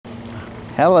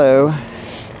Hello.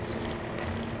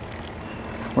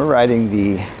 We're riding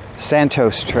the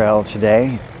Santos Trail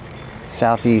today,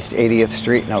 Southeast 80th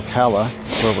Street in Ocala,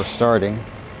 where we're starting.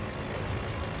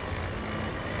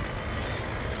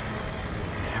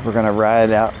 We're going to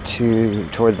ride out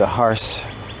toward the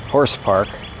horse park.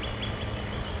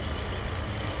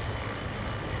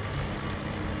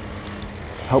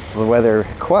 Hope the weather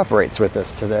cooperates with us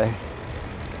today.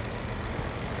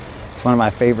 It's one of my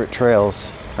favorite trails,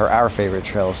 or our favorite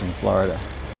trails in Florida.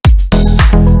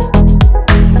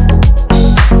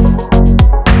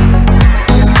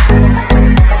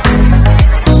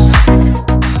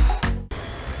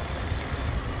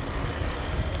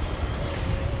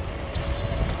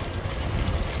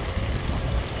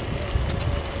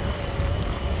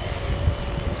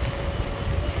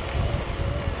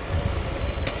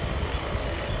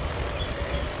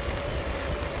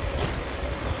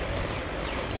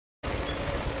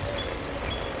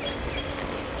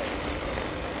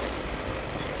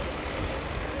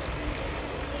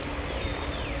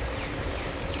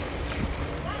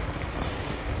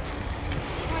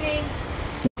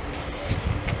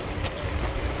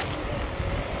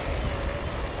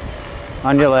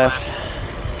 On your left.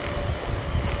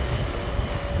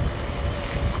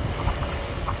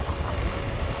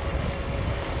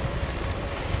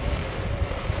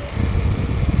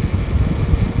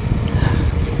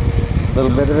 A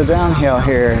little bit of a downhill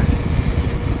here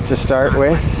to start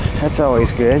with. That's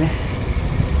always good.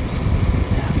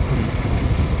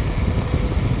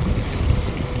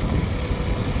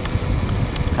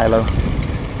 Hello.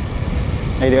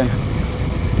 How you doing?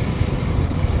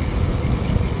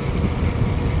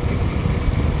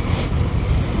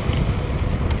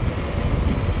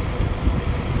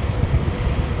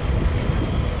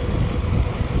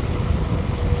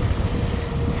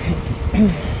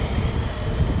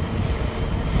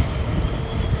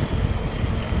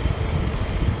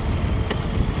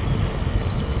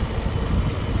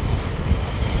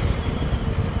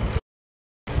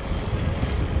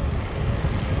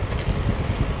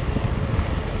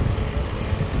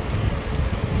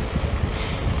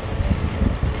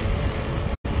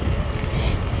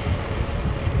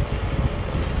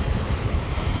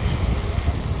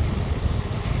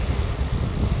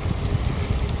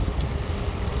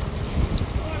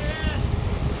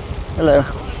 Hello.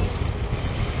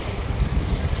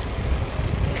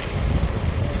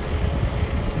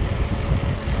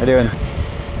 How you doing?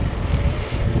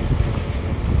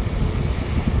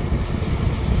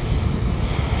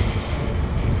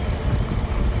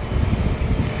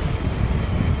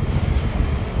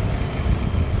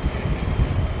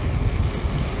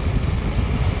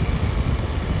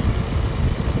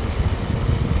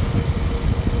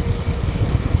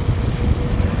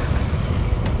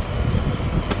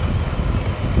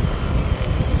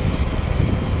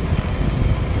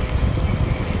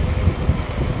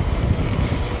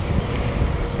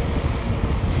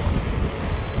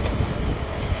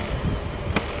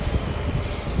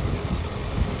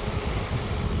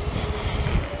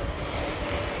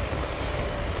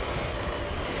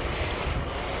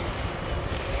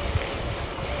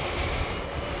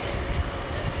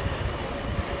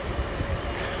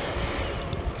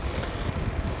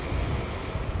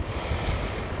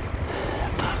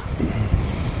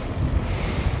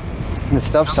 The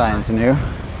stop sign's new,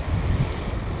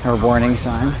 or warning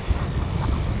sign.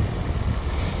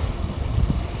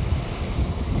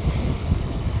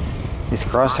 These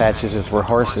crosshatches is where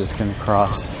horses can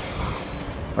cross,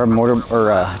 or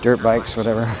dirt bikes,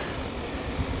 whatever.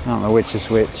 I don't know which is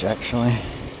which actually.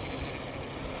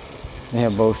 They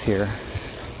have both here,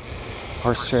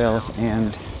 horse trails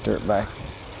and dirt bike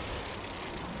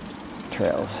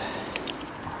trails.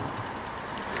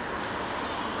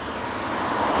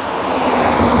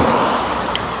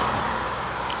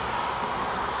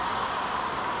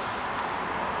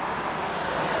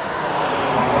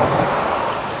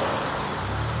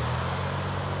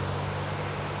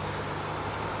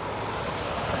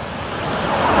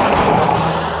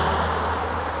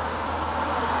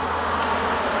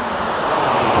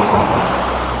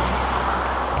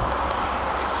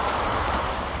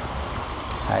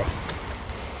 Hi.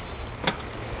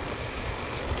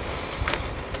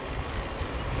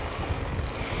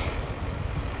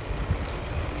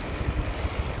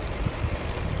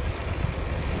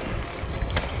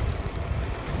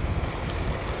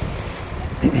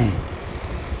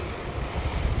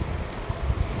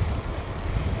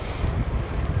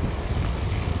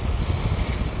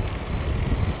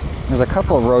 There's a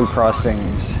couple of road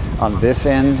crossings on this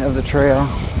end of the trail,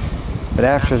 but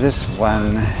after this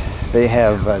one, they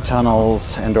have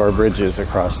tunnels and or bridges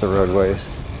across the roadways.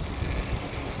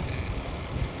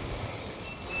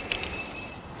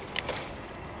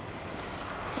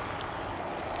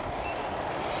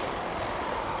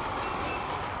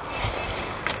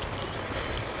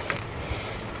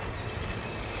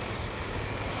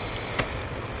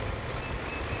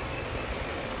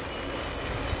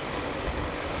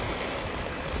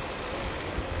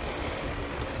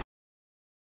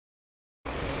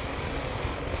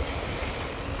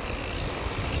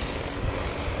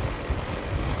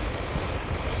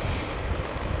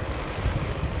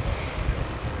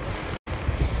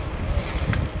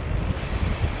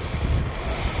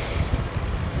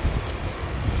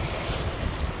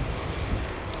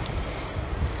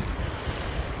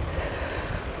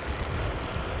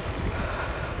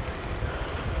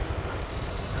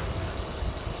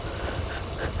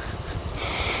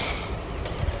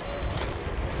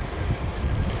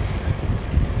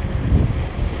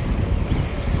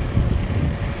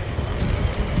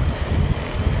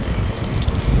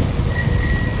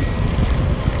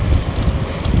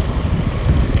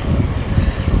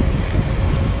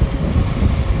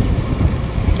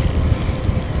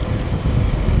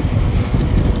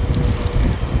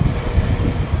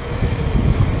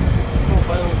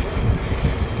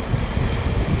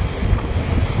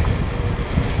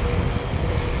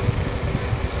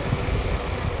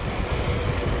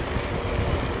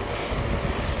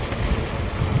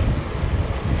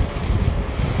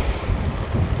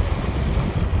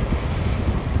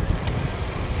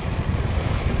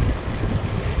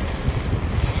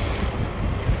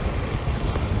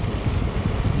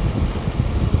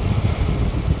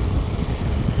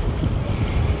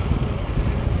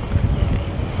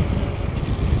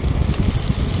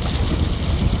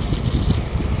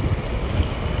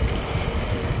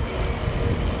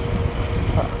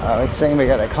 It's saying we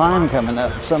got a climb coming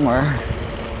up somewhere.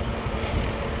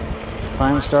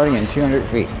 Climb starting in 200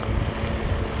 feet.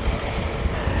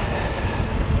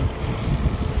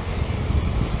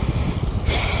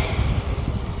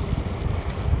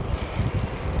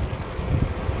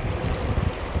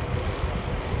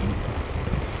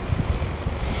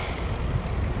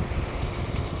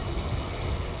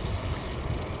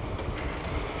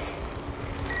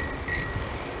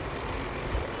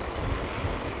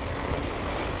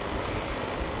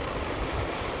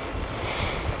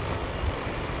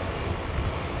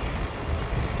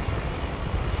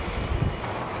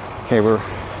 Okay, we're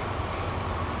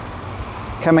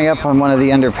coming up on one of the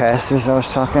underpasses I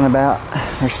was talking about.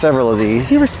 There's several of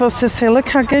these. You were supposed to say, look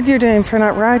how good you're doing for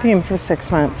not riding for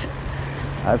 6 months.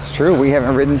 That's true. We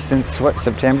haven't ridden since, what,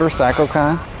 September,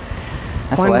 CycleCon?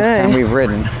 That's the last time we've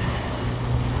ridden.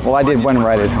 Well, I did one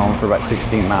ride at home for about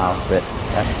 16 miles, but...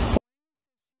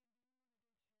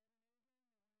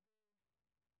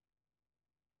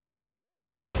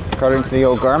 According to the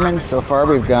old Garmin, so far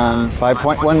we've gone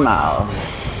 5.1 miles.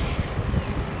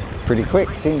 Pretty quick,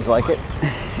 seems like it.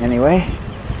 Anyway.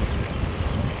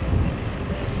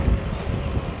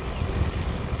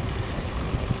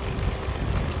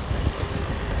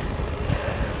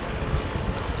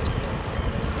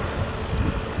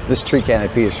 This tree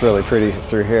canopy is really pretty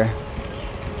through here.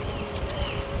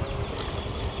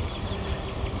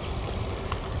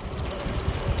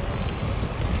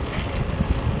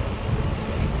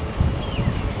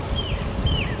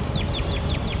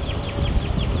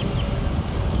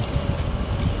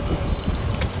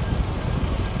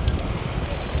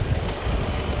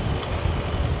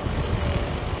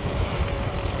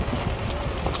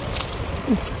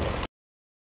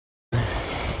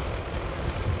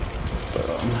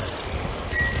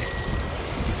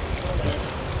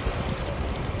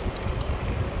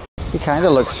 He kind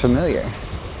of looks familiar.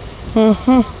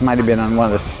 Mm-hmm. Might have been on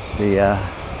one of the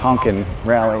honkin'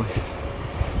 rallies.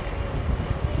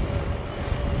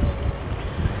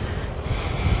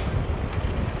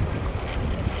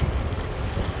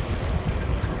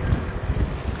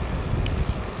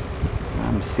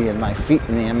 I'm seeing my feet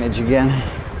in the image again.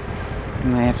 I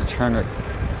might have to turn it,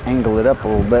 angle it up a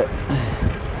little bit.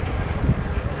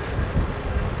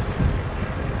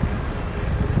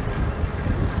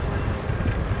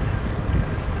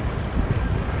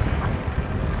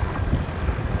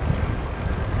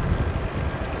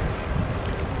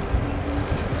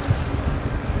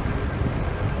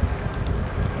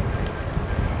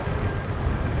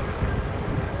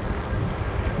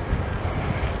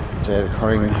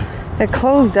 It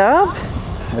closed up?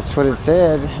 That's what it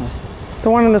said. The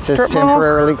one in the strip mall?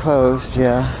 Temporarily closed,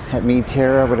 yeah. At Me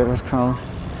Terra, whatever it's called.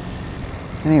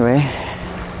 Anyway.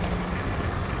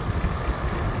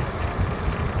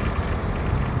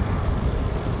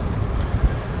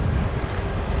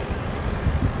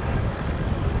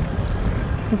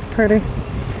 It's pretty.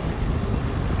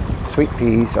 Sweet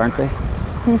peas, aren't they?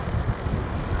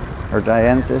 Or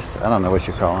dianthus, I don't know what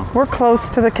you call them. We're close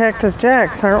to the Cactus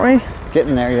Jacks, aren't we?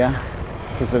 Getting there, yeah.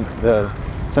 Because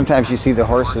sometimes you see the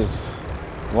horses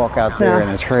walk out there in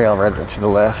a trail right to the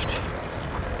left.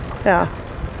 Yeah.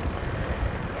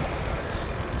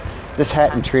 This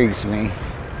hat intrigues me.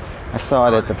 I saw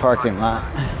it at the parking lot.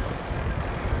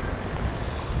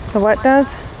 The what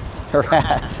does? Her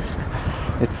hat.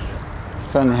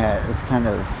 It's sun hat. It's kind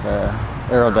of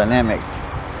aerodynamic.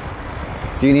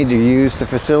 Do you need to use the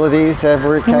facilities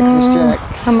ever at Cactus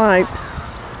Jack? I might.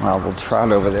 Well, we'll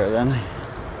trot over there then.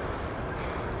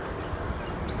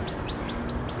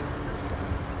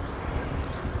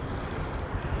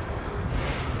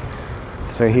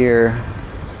 So here,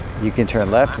 you can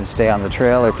turn left and stay on the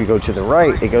trail. If you go to the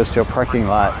right, it goes to a parking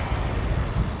lot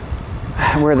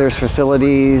where there's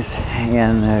facilities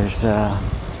and there's,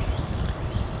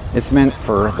 it's meant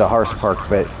for the horse park,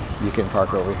 but you can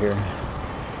park over here.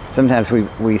 Sometimes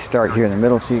we start here in the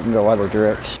middle so you can go other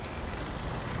directions.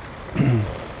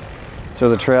 So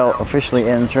the trail officially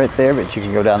ends right there, but you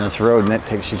can go down this road and that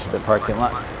takes you to the parking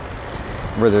lot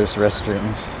where there's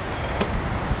restrooms.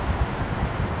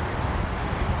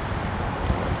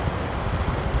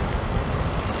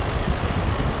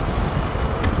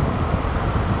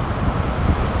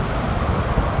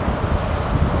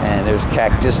 And there's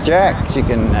Cactus Jack. You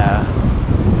can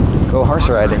go horse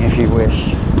riding if you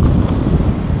wish.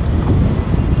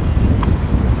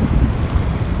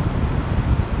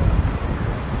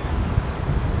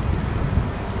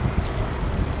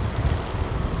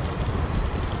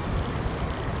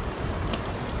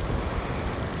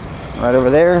 Right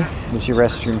over there is your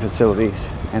restroom facilities,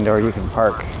 and or you can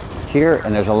park here,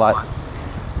 and there's a lot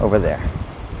over there.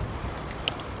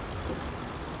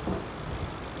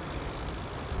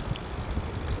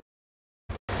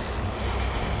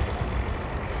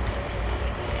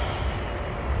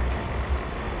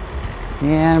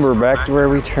 And we're back to where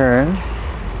we turned.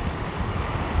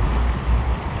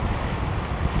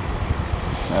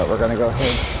 So we're going to go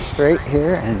ahead straight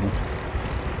here and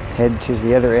head to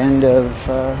the other end of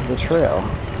the trail.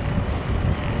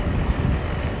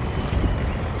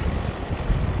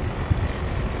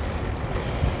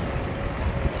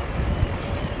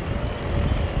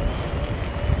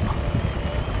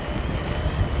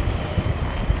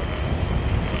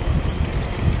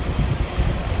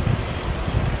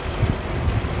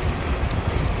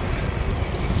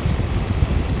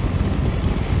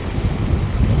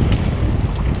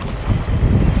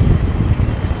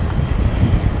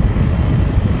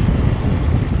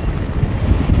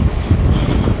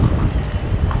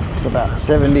 About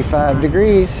 75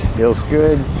 degrees, feels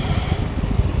good.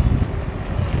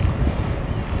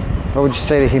 What would you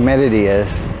say the humidity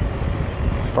is?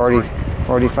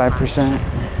 45%?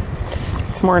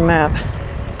 It's more than that.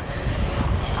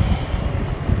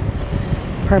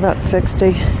 Probably about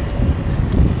 60.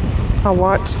 My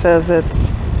watch says it's,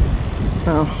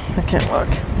 oh, I can't look.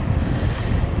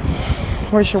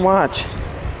 Where's your watch?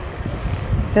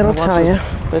 It'll tell you.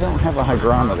 They don't have a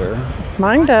hygrometer.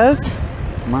 Mine does.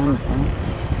 Mine,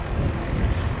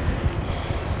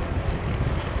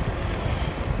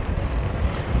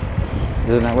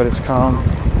 isn't that what it's called?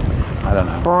 I don't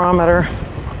know. Barometer.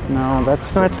 No,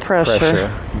 that's pressure.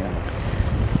 Yeah.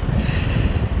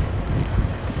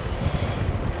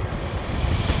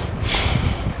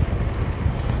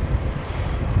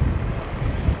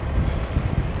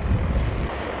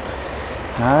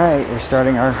 All right, we're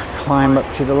starting our climb up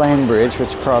to the land bridge,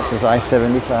 which crosses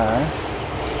I-75.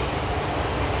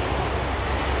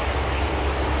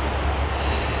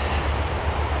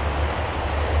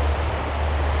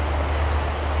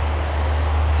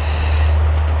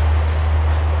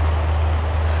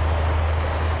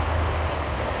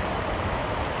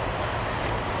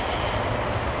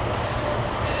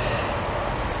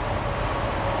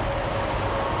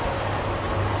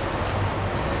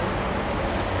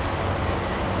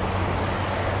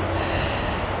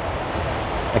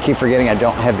 I keep forgetting I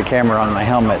don't have the camera on my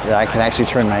helmet. I can actually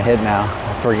turn my head now.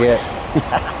 I forget.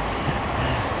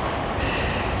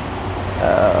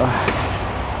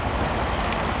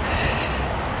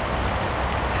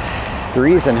 The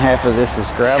reason half of this is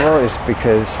gravel is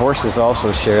because horses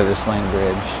also share this lane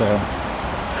bridge, so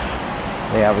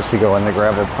they obviously go in the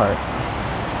gravel part.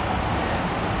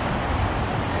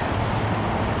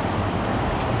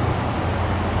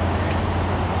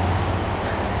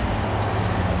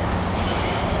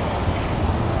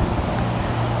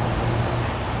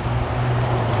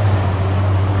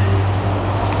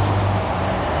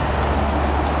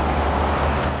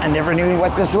 I never knew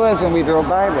what this was when we drove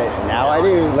by, but now I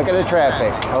do. Look at the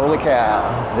traffic. Holy cow.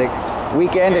 The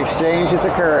weekend exchange is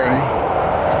occurring.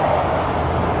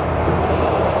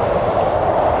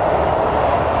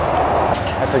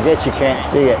 I forget you can't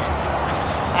see it.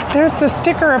 There's the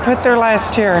sticker I put there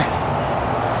last year.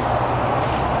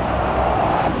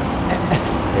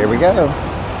 Here we go.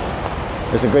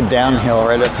 There's a good downhill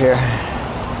right up here.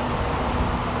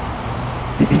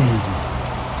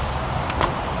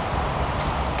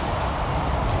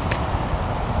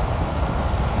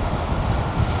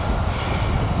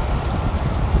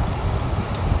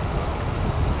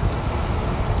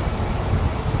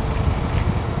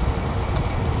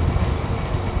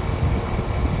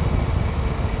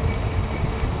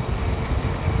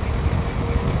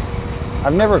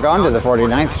 I've never gone to the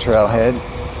 49th trailhead.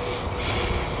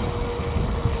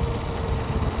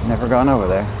 Never gone over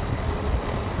there.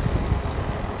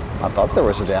 I thought there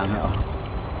was a downhill.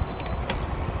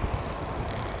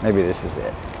 Maybe this is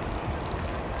it.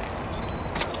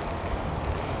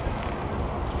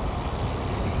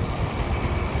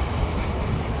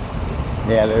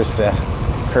 Yeah, there's the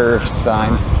curve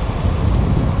sign.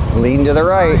 Lean to the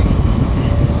right.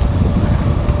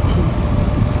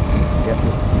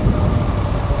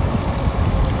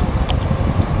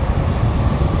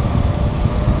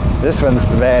 This one's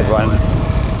the bad one.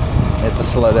 You have to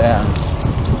slow down.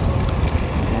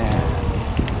 Yeah.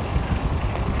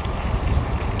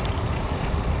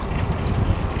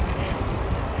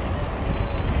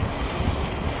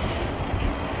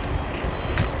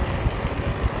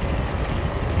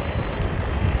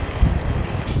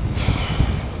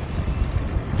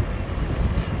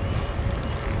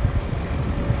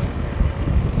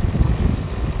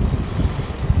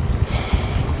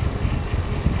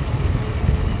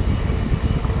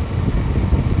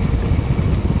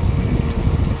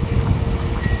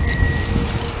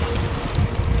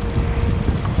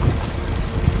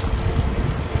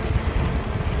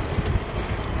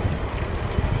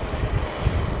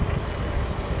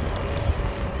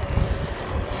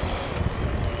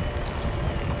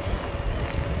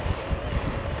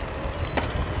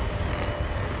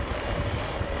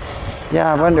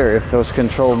 Yeah, I wonder if those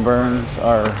controlled burns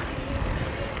are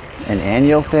an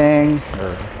annual thing,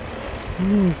 or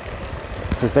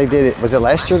because they did it. Was it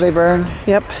last year they burned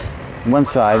Yep. one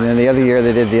side, and then the other year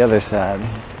they did the other side?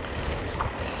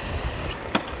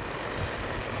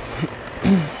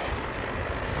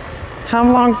 How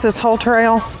long's this whole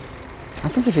trail? I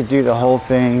think if you do the whole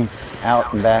thing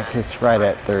out and back, it's right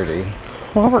at 30.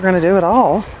 Well, we're going to do it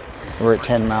all. So we're at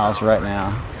 10 miles right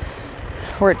now.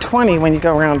 We're at 20 when you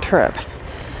go round trip.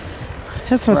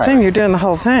 That's what I'm saying, you're doing the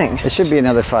whole thing. It should be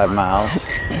another 5 miles.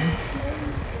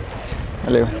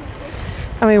 Hello.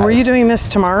 I mean, were you doing this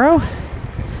tomorrow?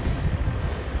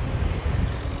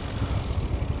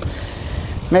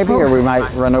 Maybe, or we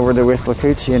might run over to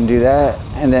Withlacoochee and do that,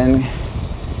 and then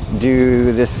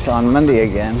do this on Monday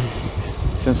again,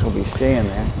 since we'll be staying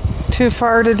there. Too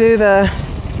far to do the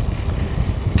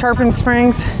Tarpon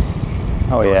Springs?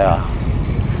 Oh yeah.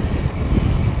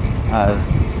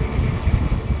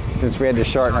 Since we had to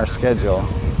shorten our schedule,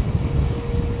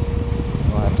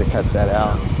 we'll have to cut that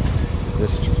out.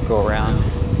 Just go around.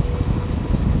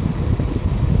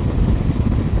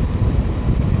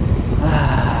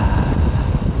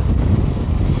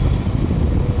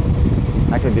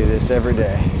 I could do this every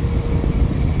day.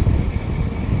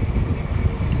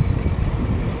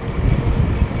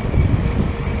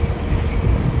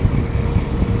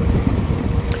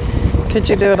 Could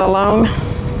you do it alone?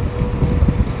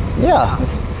 Yeah.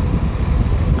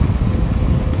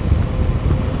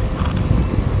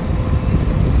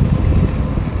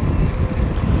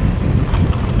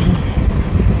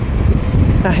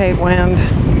 I hate wind.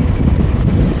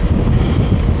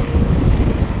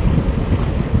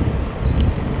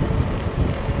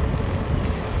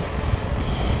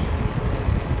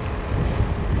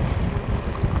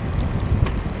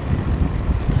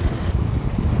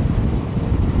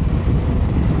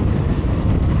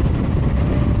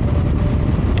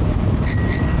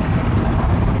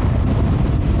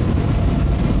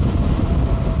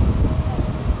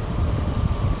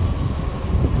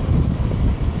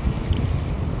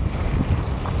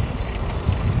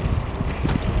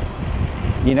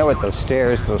 You know what those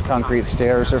stairs, those concrete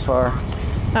stairs are for?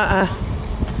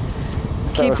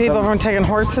 So Keep people from taking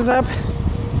horses up?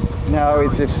 No,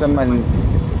 it's if someone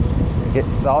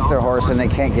gets off their horse and they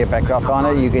can't get back up on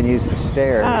it, you can use the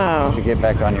stairs to get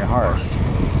back on your horse.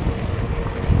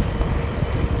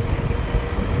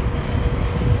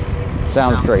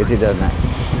 Sounds crazy, doesn't it?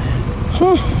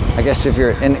 I guess if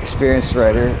you're an inexperienced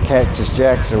rider, Cactus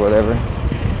Jacks or whatever.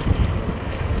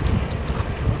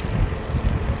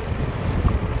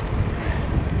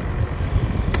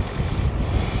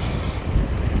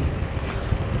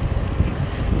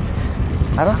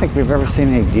 I don't think we've ever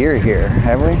seen any deer here,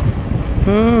 have we?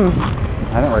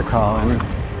 I don't recall any.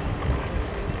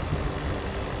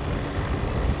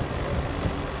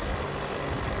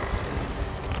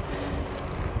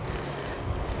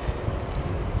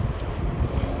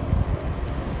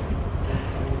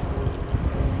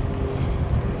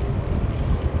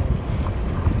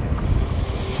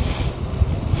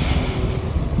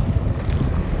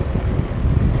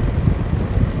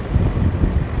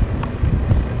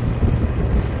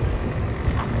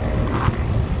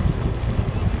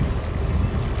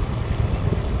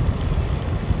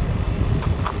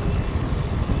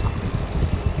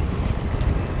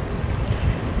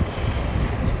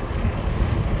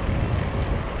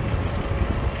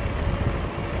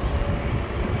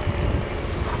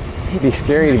 It'd be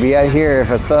scary to be out here if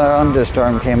a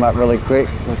thunderstorm came up really quick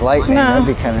with lightning. No.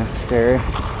 That'd be kind of scary.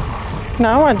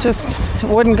 No, I just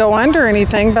wouldn't go under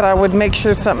anything, but I would make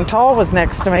sure something tall was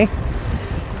next to me.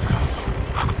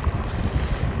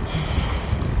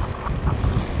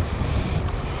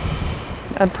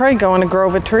 I'd probably go in a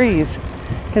grove of trees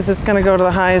because it's going to go to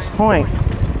the highest point.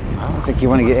 I don't think you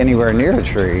want to get anywhere near a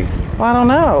tree. Well, I don't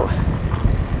know.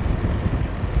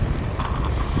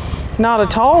 Not a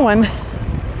tall one.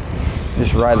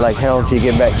 Just ride like hell till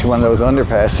you get back to one of those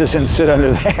underpasses and sit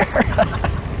under there.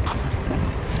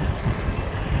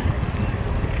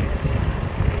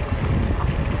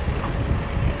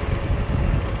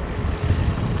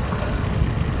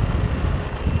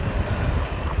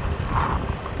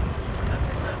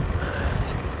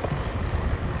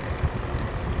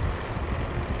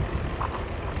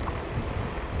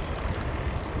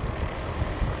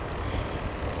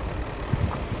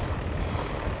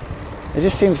 It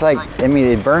just seems like, I mean,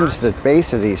 it burns the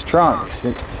base of these trunks.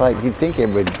 It's like you'd think it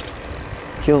would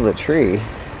kill the tree.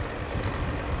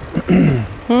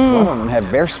 One of them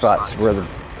had bare spots where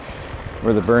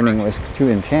the burning was too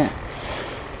intense.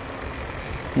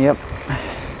 Yep.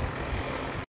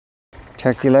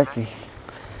 Turkey lucky.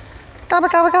 Gobble,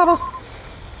 gobble, gobble.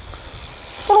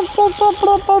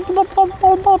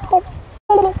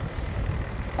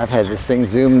 I've had this thing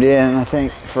zoomed in, I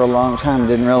think, for a long time.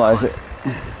 Didn't realize it.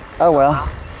 Oh well.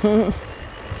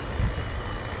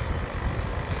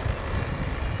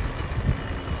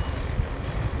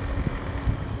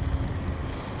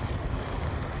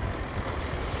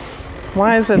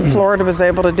 Why is it Florida was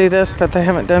able to do this, but they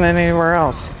haven't done it anywhere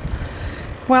else?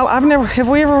 Well, have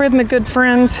we ever ridden the Good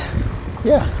Friends?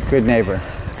 Yeah, good neighbor.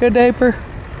 Good neighbor.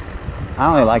 I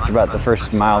only liked about the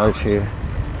first mile or two.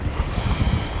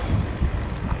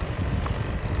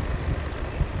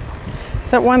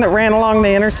 Is that one that ran along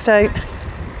the interstate?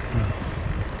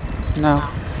 No,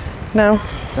 No?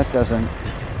 that doesn't.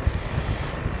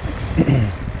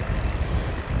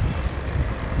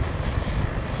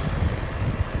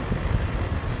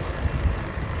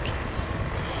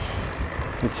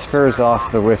 It spurs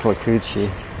off the Withlacoochee.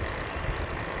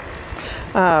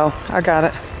 Oh, I got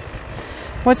it.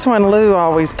 What's one Lou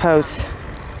always posts?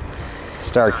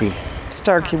 Starkey.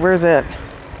 Starkey, where's it?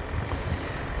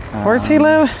 Where's he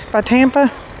live? By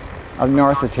Tampa? Up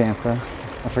north of Tampa.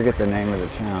 I forget the name of the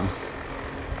town.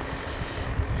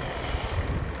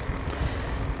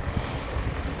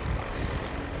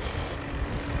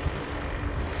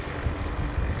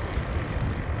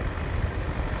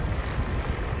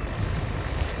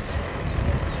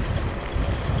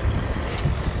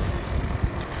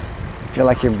 Feel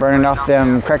like you're burning off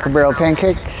them Cracker Barrel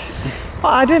pancakes?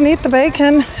 Well, I didn't eat the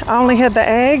bacon. I only had the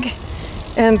egg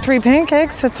and 3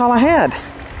 pancakes. That's all I had.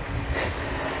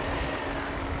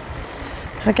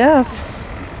 I guess.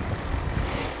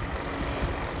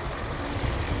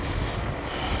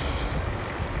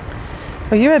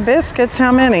 Well, you had biscuits.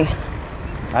 How many?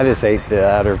 I just ate the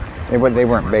outer. They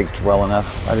weren't baked well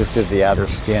enough. I just did the outer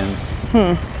skin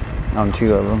on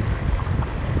 2 of them.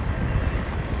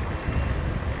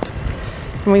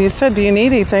 When you said, do you need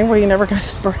anything? Well, you never got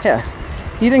his bread.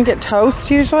 You didn't get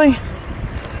toast usually?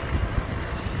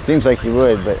 Seems like you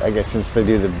would, but I guess since they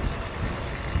do the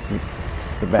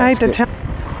basket. I hate to tell.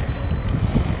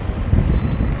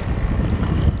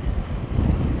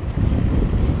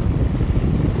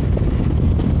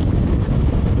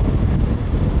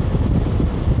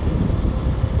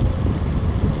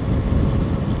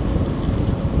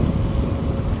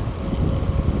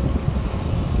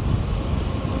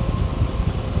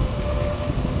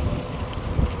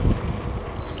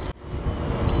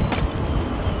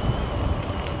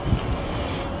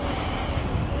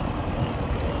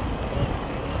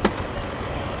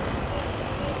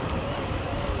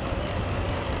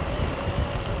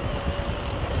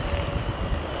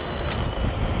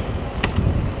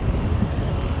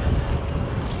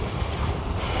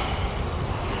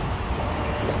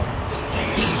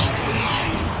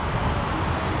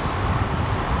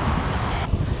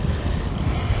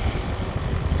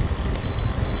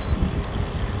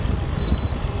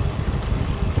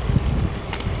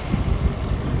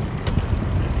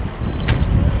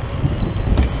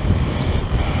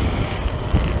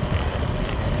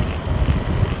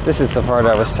 This is the part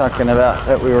I was talking about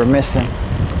that we were missing.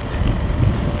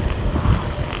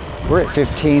 We're at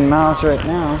 15 miles right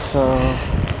now, so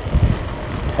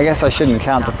I guess I shouldn't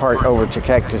count the part over to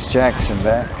Cactus Jack's and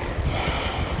back.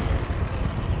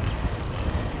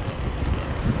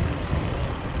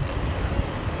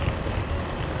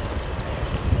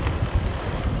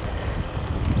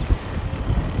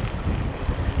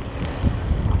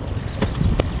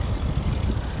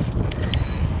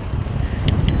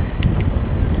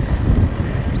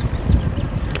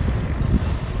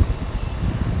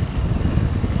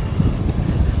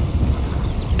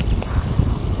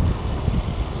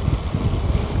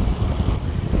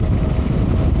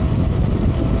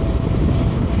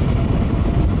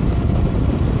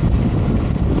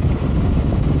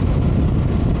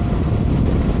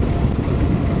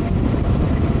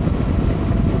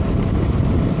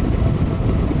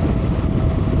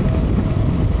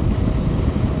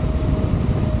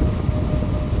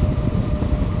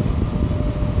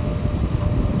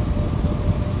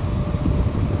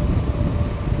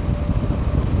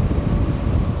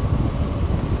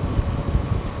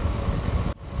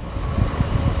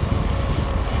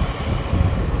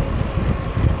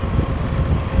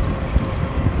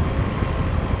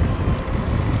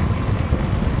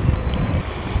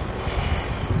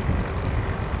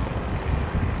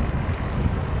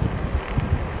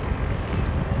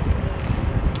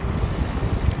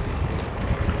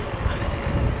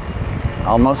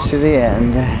 Almost to the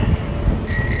end.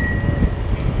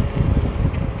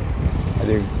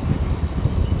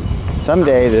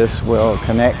 Someday this will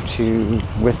connect to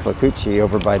Withlacoochee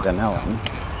over by Dunellen.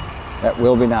 That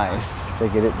will be nice to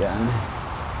get it done.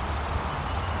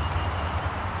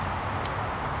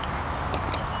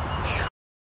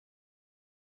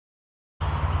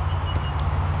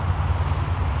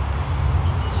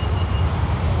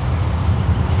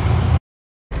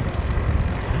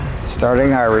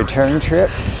 Starting our return trip,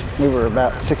 we were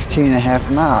about 16 and a half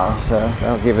miles, so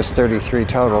that'll give us 33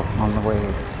 total on the way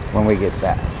when we get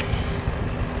back.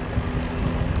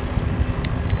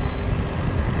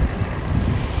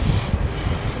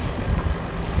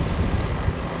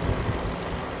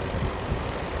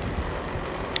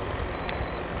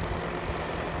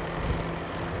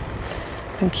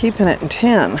 And keeping it in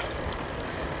 10.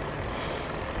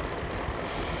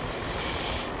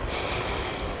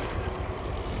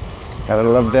 Gotta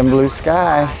love them blue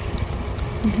skies.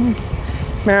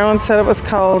 Marilyn said it was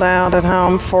cold out at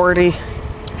home, 40.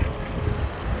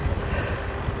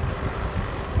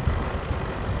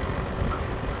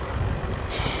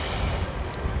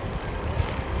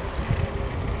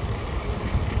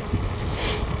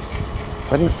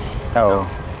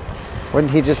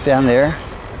 Wasn't he just down there?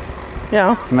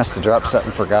 Yeah. He must have dropped something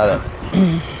and forgot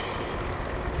it.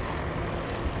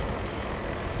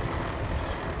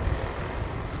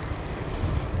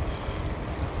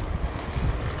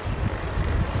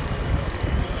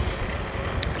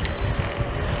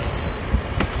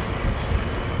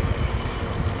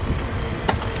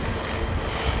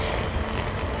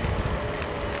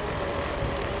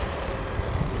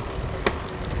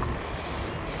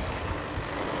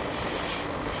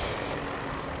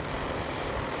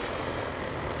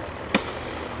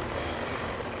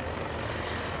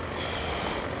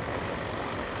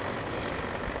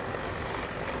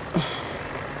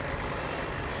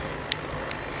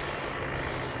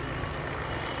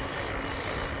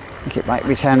 I think it might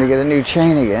be time to get a new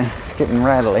chain again. It's getting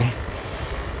rattly.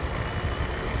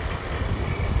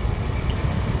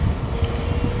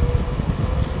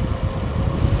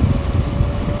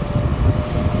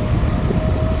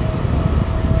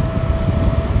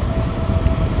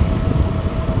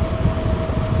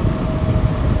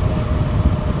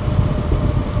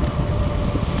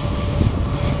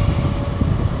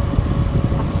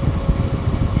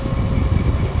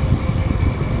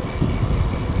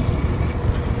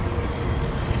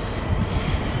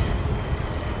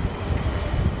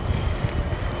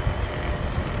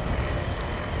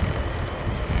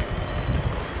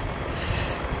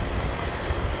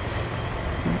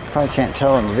 Probably can't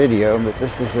tell in the video, but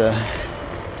this is a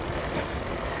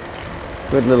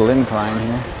good little incline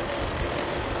here.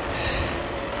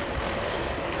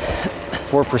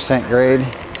 4% grade.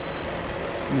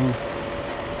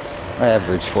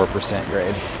 Average 4%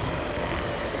 grade.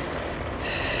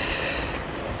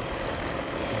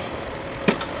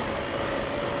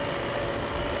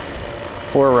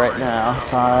 Four right now,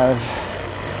 5.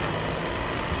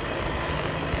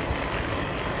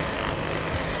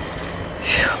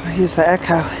 I'm gonna use the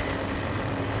echo.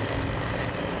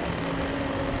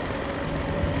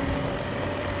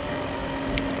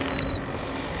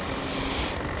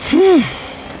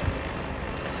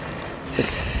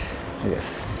 I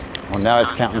guess. Well, now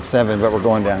it's counting 7, but we're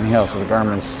going downhill, so the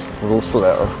Garmin's a little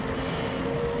slow.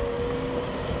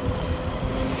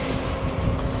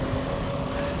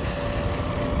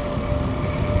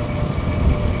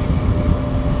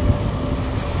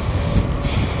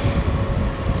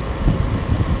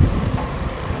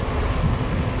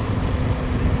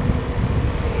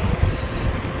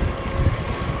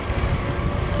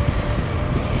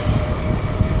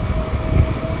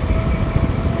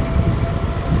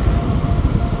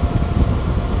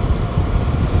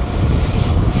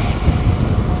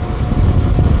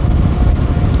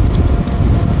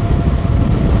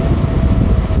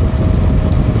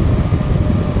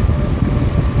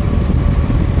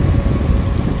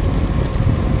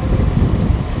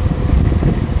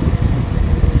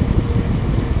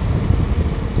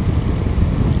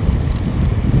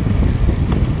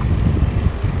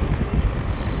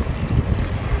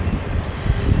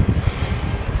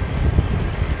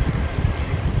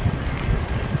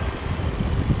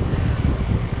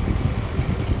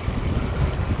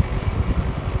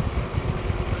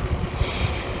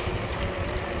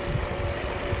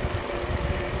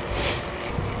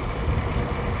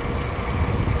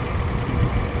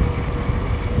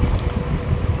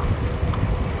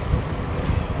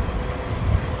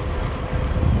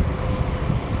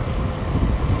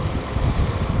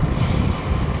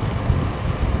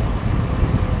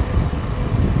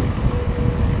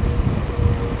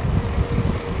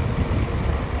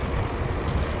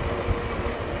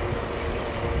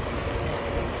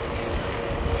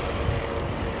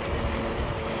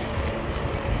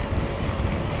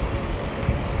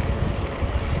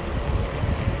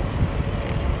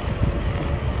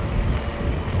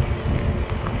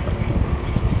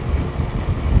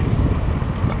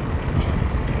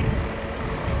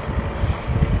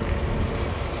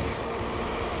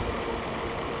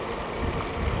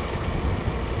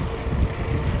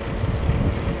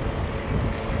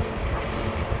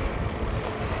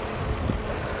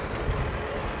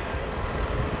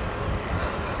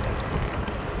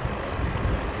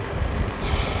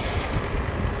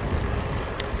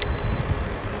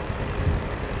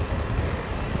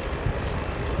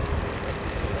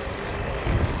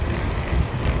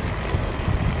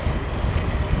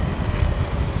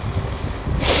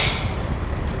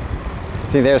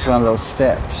 See, there's one of those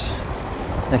steps.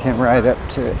 They can ride up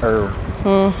to or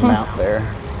mount there.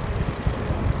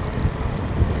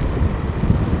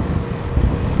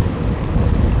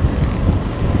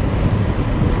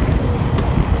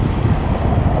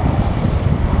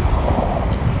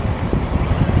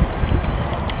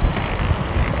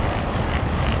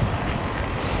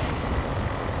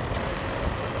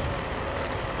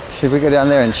 Should we go down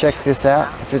there and check this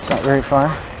out if it's not very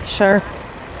far? Sure.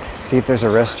 See if there's a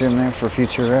restroom there for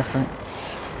future reference.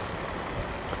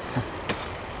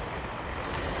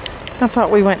 I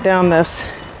thought we went down this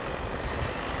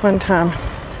one time.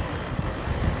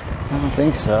 I don't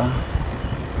think so.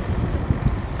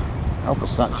 I hope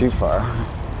it's not too far.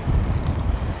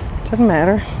 Doesn't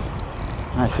matter.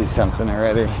 I see something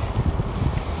already.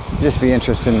 Just be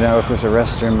interested to know if there's a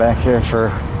restroom back here for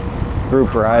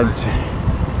group rides.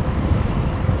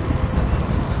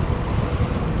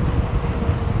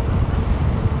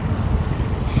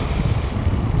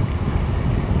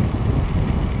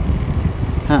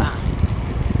 Huh.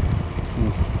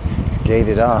 It's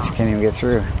gated off. Can't even get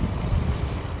through.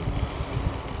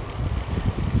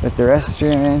 But the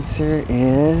restroom answer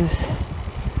is...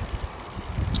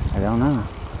 I don't know.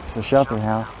 It's a shelter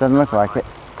house. Doesn't look like it.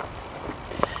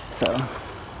 So...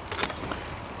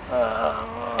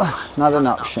 not an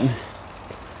option.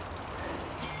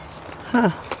 Huh.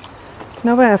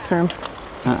 No bathroom.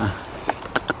 Uh-uh.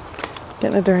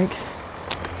 Getting a drink.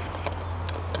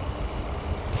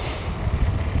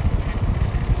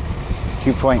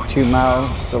 .2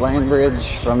 miles to Land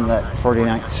Bridge from that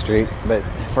 49th Street, but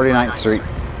 49th Street,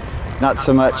 not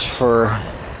so much for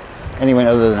anyone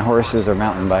other than horses or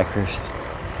mountain bikers.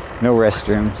 No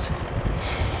restrooms.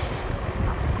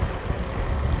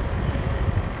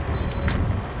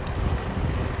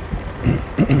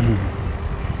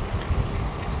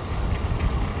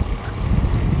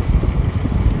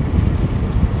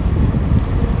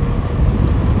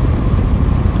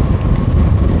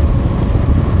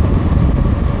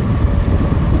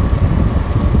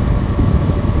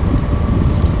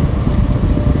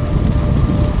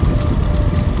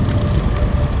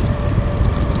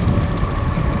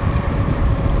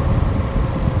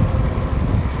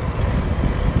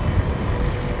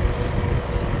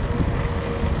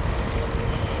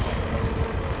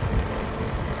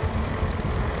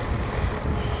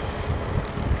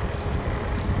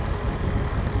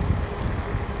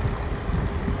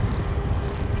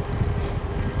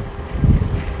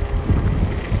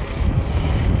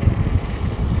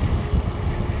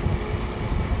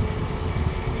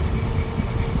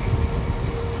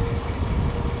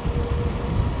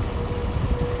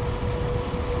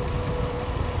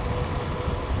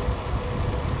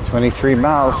 .23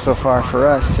 miles so far for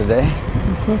us today.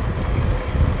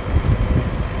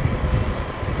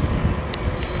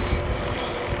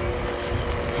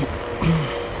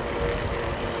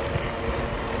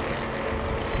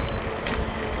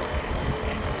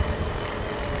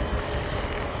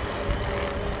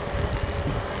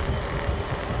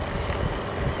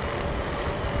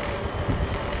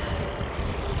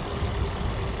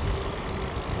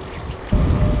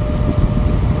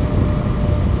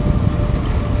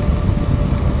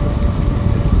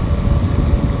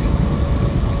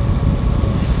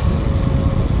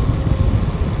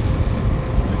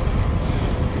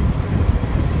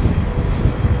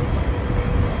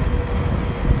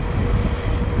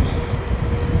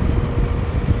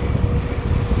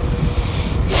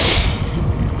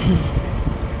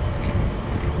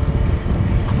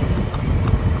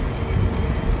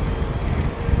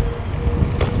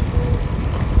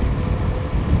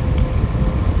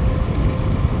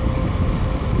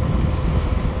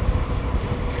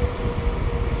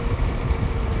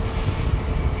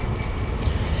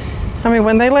 I mean,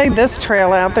 when they laid this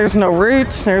trail out, there's no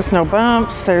roots, there's no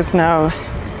bumps, there's no...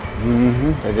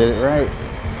 They did it right.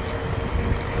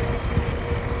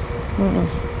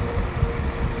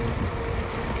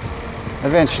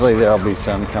 Eventually there'll be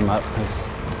some come up.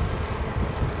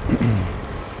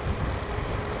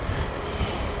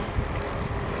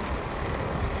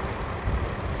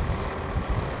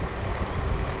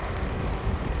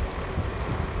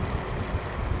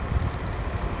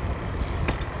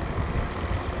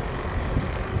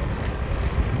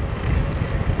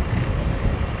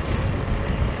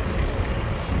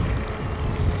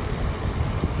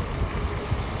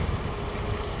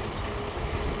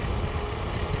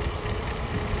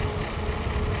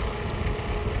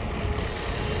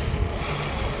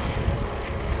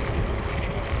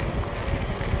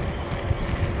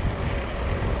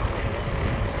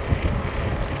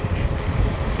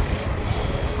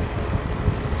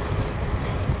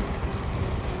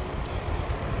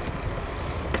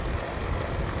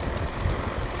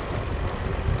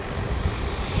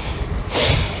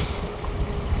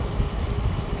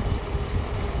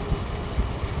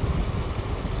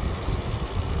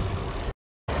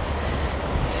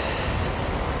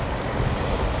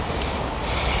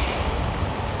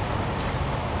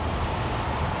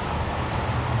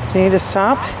 Do you need to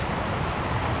stop?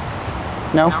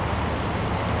 No.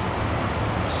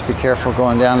 Just be careful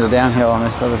going down the downhill on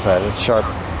this other side. It's a sharp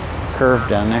curve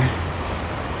down there.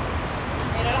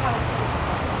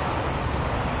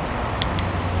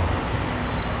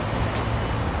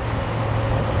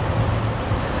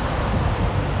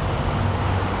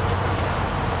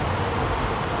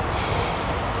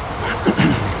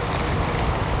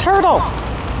 Turtle!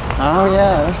 Oh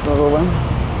yeah, there's a little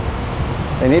one.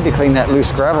 They need to clean that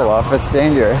loose gravel off. It's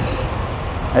dangerous.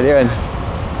 How you doing?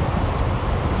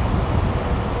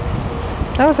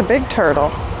 That was a big turtle.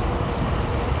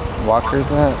 Walker's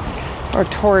that? Or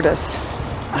tortoise.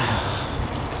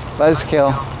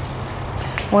 Buzzkill.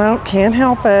 Well, can't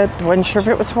help it. Wasn't sure if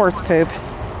it was horse poop.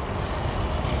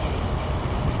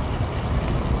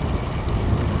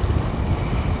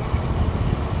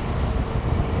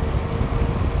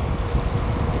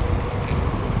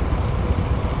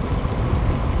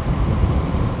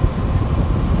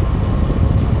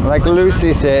 Like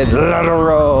Lucy said, let her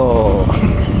roll.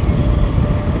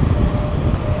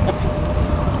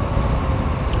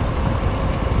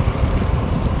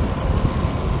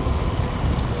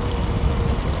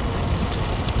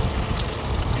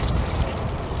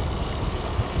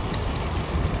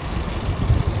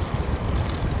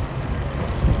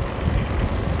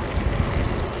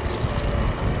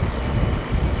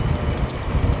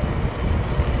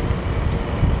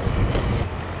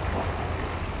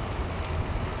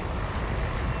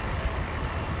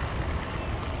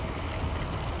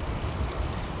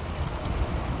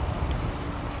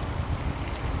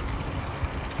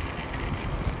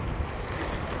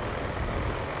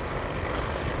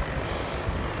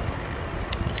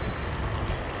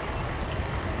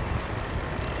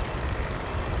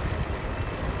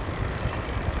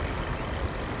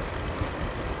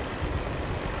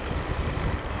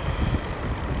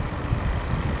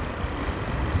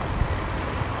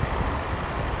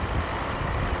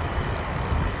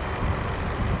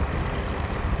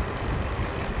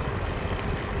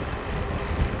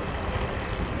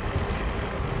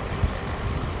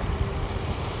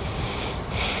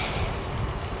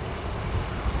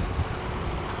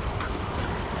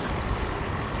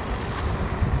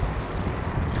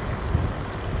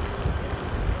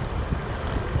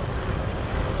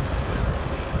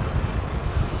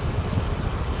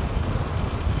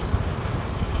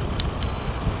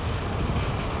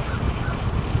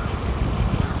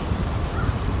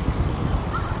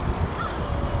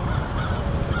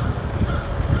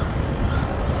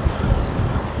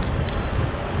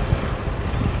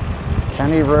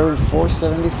 County Road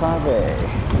 475A.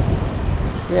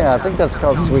 Yeah, I think that's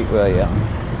called Sweet William.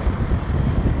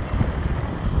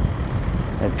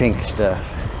 That pink stuff.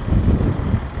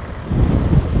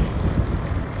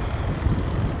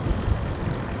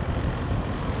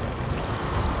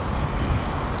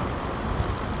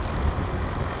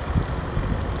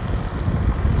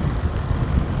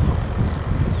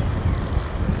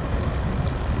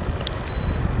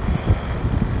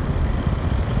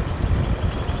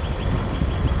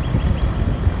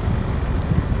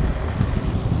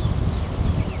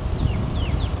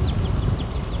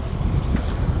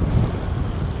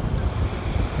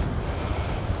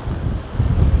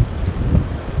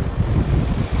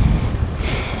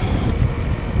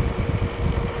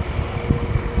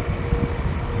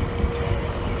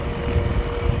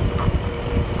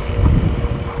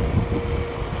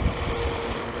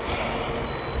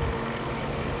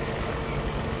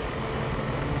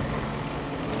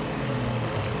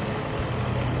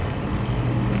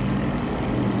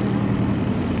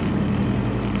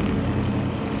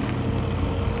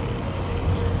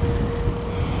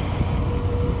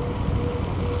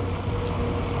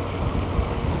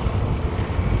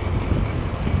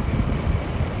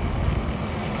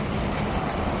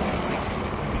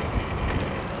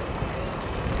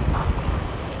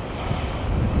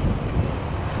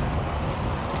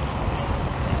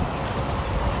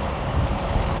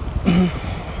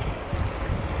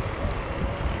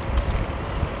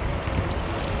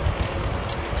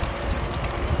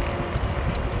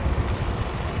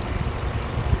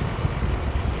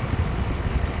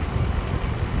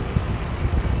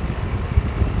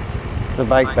 The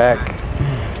bike back.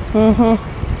 Mm-hmm.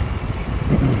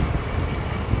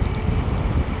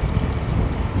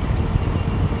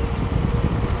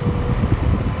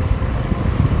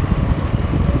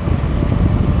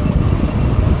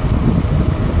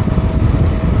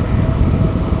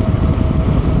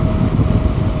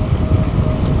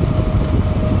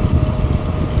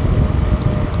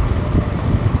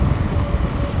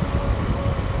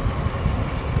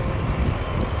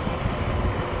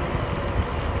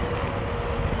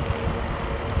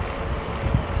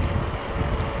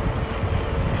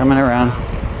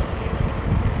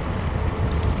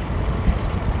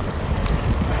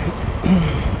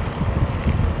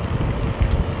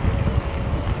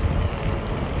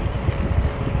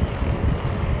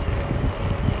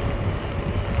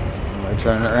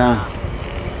 Turn it around.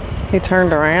 He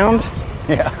turned around?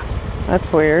 Yeah.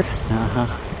 That's weird. Uh-huh.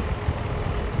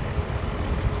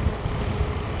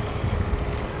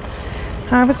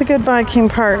 I was a good biking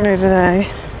partner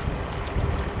today.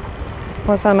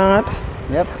 Was I not?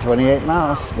 Yep, 28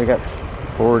 miles. We got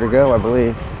 4 to go, I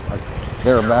believe.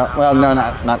 They're about, well, no,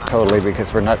 not totally,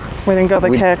 because we're not. We didn't go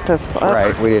the cactus ups.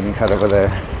 Right, we didn't cut over there.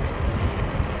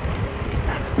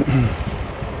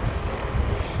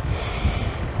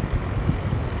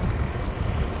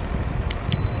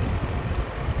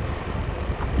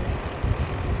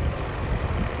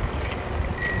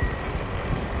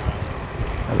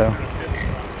 Hello.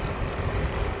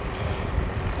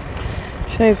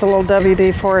 She needs a little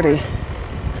WD-40.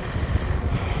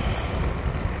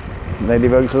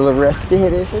 Ladybug's a little rusty,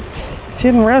 is it? She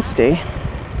isn't rusty.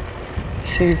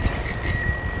 She's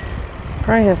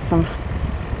probably has some.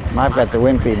 I've got the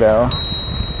wimpy bell.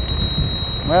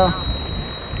 Well,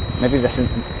 maybe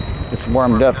it's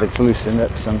warmed up. It's loosened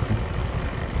up something.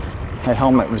 That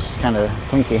helmet was kind of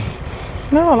funky.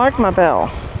 No, I like my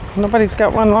bell. Nobody's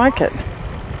got one like it.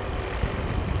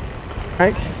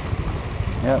 Right?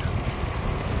 Yep,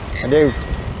 I do.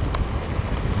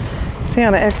 Is he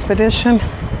on an expedition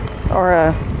or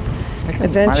a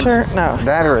adventure? No.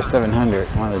 That or a 700.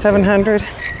 700?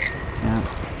 Yeah.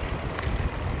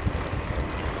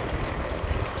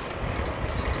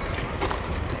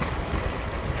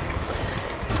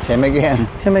 It's him again.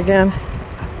 Him again?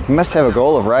 He must have a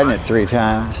goal of riding it 3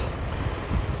 times.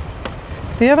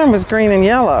 The other one was green and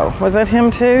yellow. Was that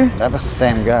him too? That was the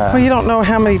same guy. Well, you don't know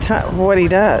how many times, what he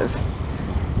does.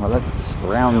 Well, that's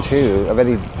round 2. I bet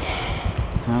he, I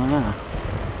don't know.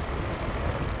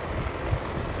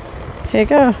 Here you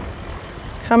go.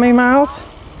 How many miles?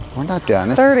 We're not done.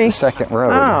 This 30. is the second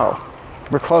road. Oh.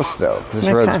 We're close though, because this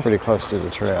Okay. road's pretty close to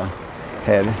the trail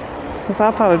head. Because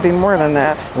I thought it'd be more than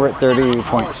that. We're at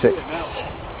 30.6.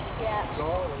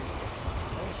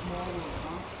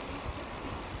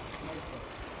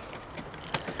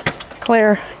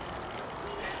 Claire.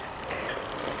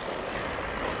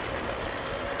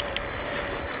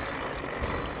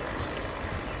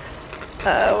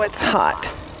 Oh, it's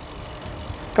hot.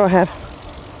 Go ahead.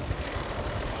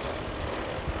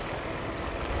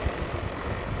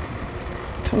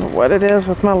 Don't know what it is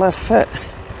with my left foot.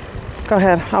 Go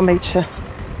ahead, I'll meet you.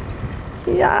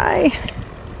 Yay.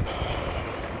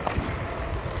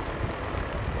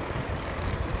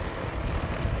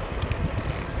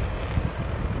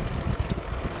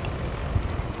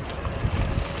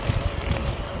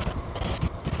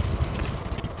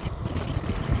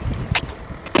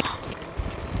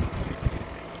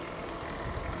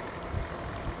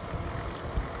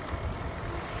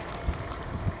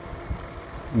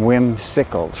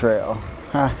 Whimsical Trail.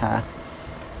 Haha.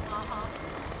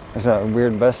 There's a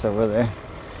weird bus over there.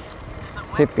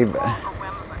 Hippie bus.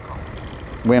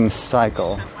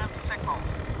 Whimsical.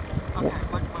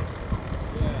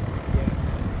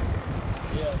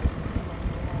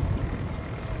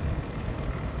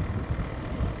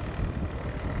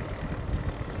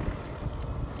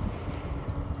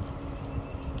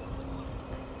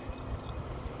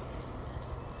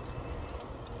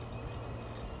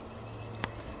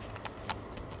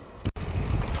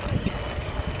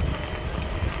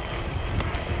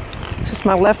 Just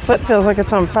my left foot feels like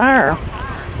it's on fire.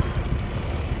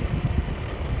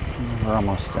 We're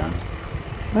almost done.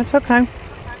 That's okay.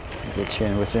 Get you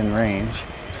in within range.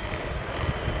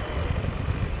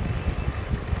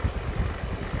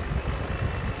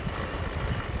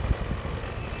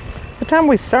 What time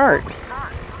we start?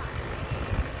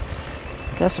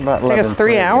 I guess about 11. Take us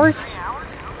 3 hours?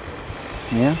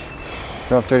 Yeah.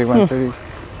 12:30, 1:30.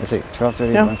 Let's see,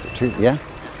 12:30, Yeah. 1:30. Yeah.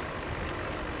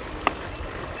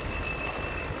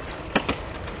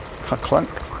 Clunk.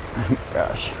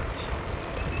 Gosh.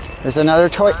 There's another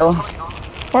turtle.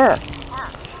 Where?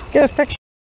 Get us a picture.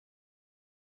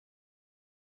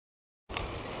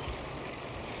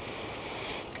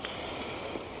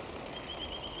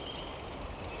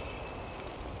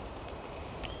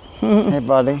 Hey,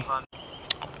 buddy.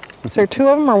 Is there 2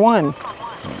 of them or 1?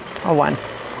 Oh, 1.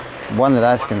 One that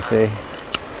I can see.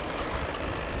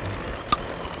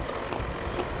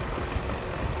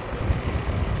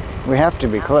 We have to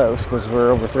be close because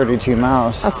we're over 32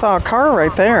 miles. I saw a car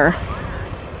right there.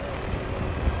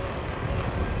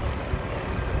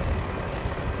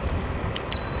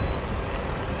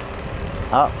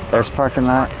 Oh, there's parking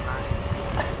lot.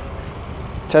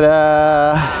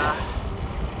 Ta-da!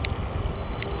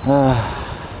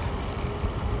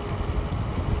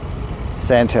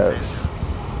 Santos.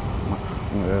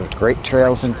 One of the great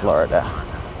trails in Florida.